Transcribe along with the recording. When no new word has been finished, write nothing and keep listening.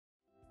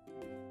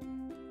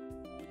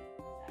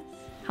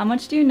How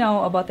much do you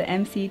know about the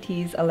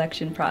MCT's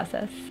election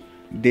process?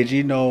 Did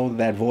you know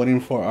that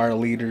voting for our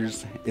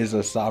leaders is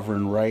a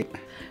sovereign right?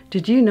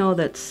 Did you know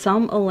that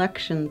some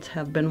elections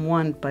have been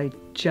won by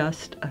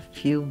just a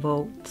few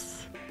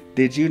votes?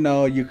 Did you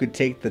know you could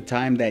take the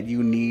time that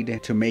you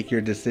need to make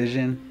your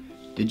decision?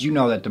 Did you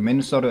know that the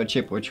Minnesota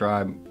Chippewa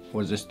tribe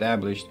was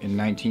established in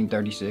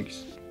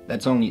 1936?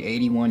 That's only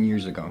 81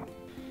 years ago.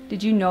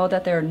 Did you know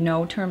that there are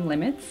no term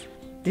limits?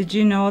 Did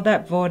you know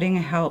that voting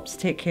helps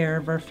take care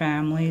of our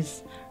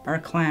families, our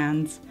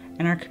clans,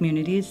 and our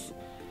communities?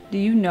 Do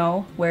you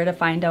know where to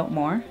find out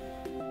more?